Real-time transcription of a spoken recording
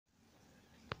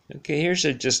Okay, here's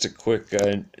just a quick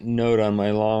note on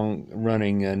my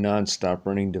long-running, non-stop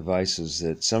running devices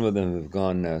that some of them have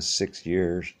gone 6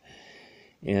 years,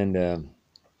 and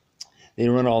they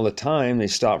run all the time. They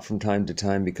stop from time to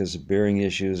time because of bearing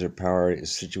issues or power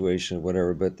situation or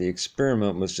whatever, but the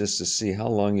experiment was just to see how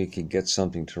long you could get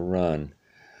something to run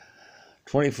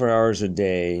 24 hours a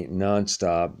day,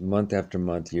 non-stop, month after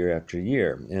month, year after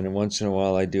year. And once in a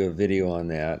while I do a video on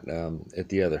that at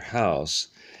the other house.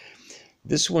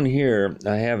 This one here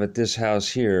I have at this house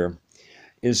here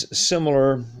is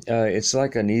similar. It's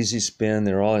like an easy spin.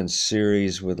 They're all in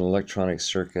series with an electronic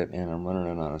circuit, and I'm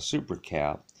running it on a super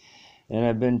cap. And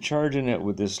I've been charging it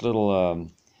with this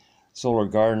little solar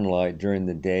garden light during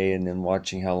the day, and then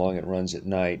watching how long it runs at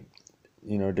night,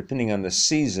 depending on the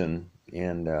season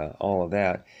and all of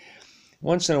that.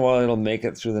 Once in a while it'll make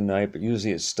it through the night, but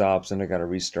usually it stops and I got to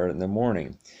restart it in the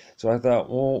morning. So I thought,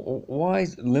 well, why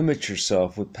limit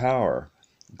yourself with power?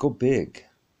 Go big.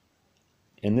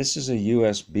 And this is a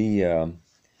USB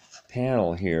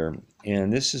panel here,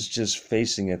 and this is just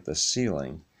facing at the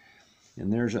ceiling.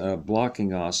 And there's a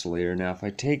blocking oscillator. Now if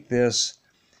I take this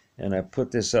and I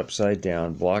put this upside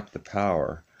down, block the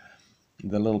power,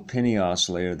 the little penny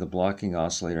oscillator, the blocking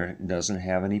oscillator, doesn't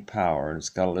have any power. It's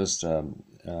got a list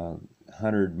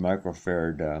 100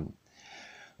 microfarad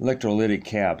electrolytic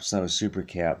cap. It's not a super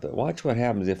cap, but watch what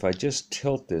happens if I just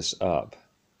tilt this up.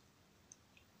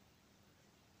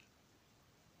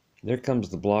 There comes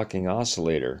the blocking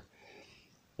oscillator,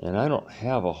 and I don't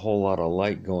have a whole lot of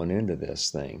light going into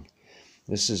this thing.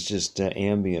 This is just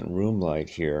ambient room light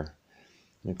here.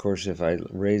 And of course if I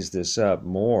raise this up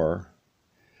more,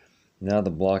 now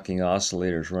the blocking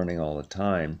oscillator is running all the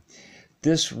time.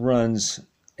 This runs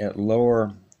at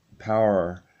lower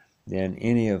power than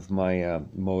any of my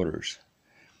motors,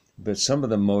 but some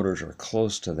of the motors are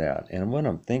close to that. And what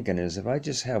I'm thinking is, if I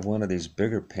just have one of these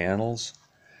bigger panels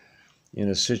in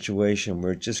a situation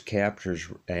where it just captures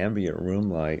ambient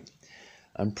room light,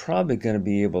 I'm probably going to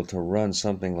be able to run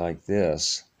something like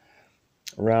this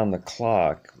around the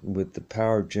clock with the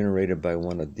power generated by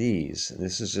one of these.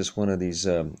 This is just one of these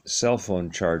cell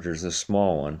phone chargers, the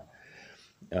small one.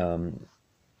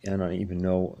 I don't even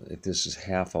know if this is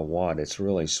half a watt. It's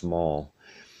really small.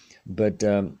 But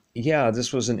yeah,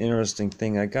 this was an interesting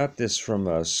thing. I got this from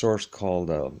a source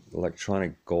called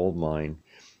Electronic Goldmine,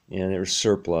 and they were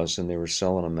surplus and they were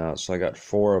selling them out. So I got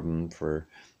 4 of them for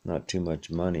not too much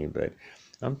money. But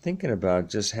I'm thinking about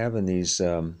just having these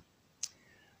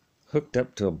hooked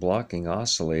up to a blocking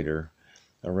oscillator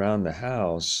around the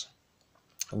house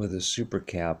with a super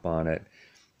cap on it,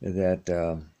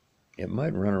 that it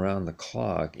might run around the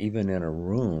clock, even in a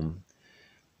room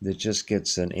that just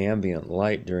gets an ambient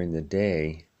light during the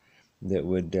day, that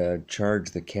would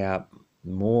charge the cap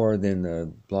more than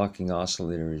the blocking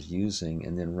oscillator is using,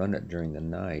 and then run it during the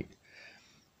night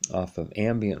off of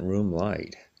ambient room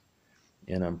light.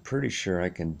 And I'm pretty sure I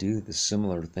can do the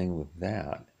similar thing with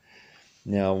that.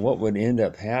 Now what would end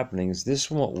up happening is this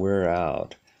won't wear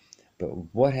out, but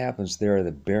what happens there are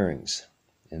the bearings,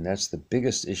 and that's the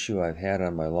biggest issue I've had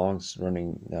on my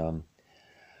long-running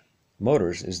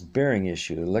motors, is the bearing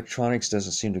issue. The electronics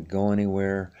doesn't seem to go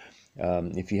anywhere.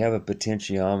 If you have a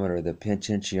potentiometer, the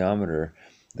potentiometer,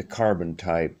 the carbon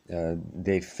type,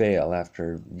 they fail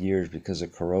after years because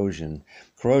of corrosion.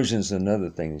 Corrosion is another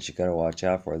thing that you got to watch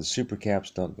out for. The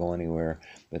supercaps don't go anywhere,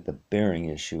 but the bearing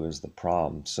issue is the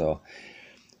problem. So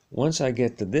once I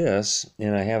get to this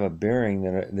and I have a bearing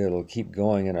that'll keep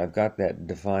going, and I've got that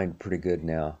defined pretty good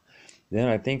now, then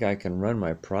I think I can run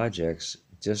my projects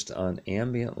just on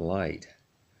ambient light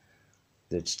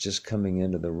that's just coming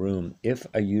into the room if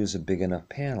I use a big enough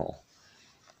panel.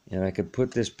 And I could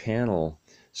put this panel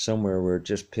somewhere where it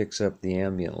just picks up the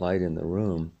ambient light in the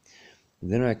room.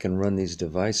 Then I can run these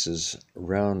devices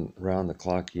round the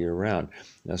clock year round.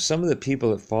 Now some of the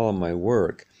people that follow my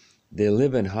work, they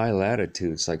live in high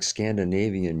latitudes like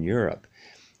Scandinavia and Europe,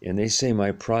 and they say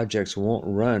my projects won't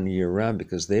run year round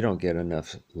because they don't get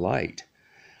enough light,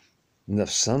 enough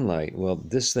sunlight. Well,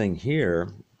 this thing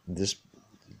here, this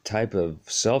type of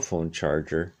cell phone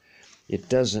charger, it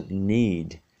doesn't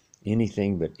need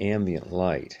anything but ambient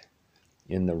light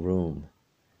in the room,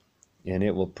 and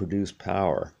it will produce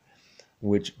power,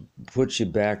 which puts you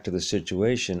back to the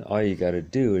situation. All you got to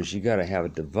do is you got to have a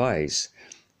device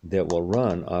that will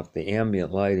run off the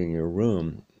ambient light in your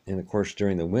room. And of course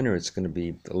during the winter it's going to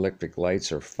be electric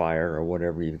lights or fire or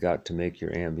whatever you've got to make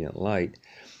your ambient light,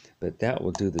 but that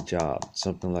will do the job,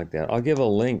 something like that. I'll give a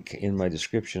link in my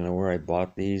description on where I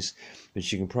bought these,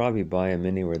 but you can probably buy them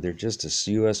anywhere. They're just a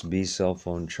USB cell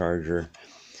phone charger.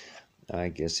 I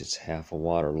guess it's half a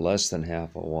watt or less than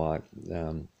half a watt,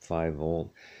 5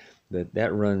 volt. But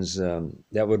that runs,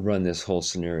 that would run this whole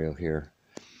scenario here.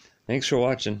 Thanks for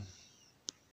watching.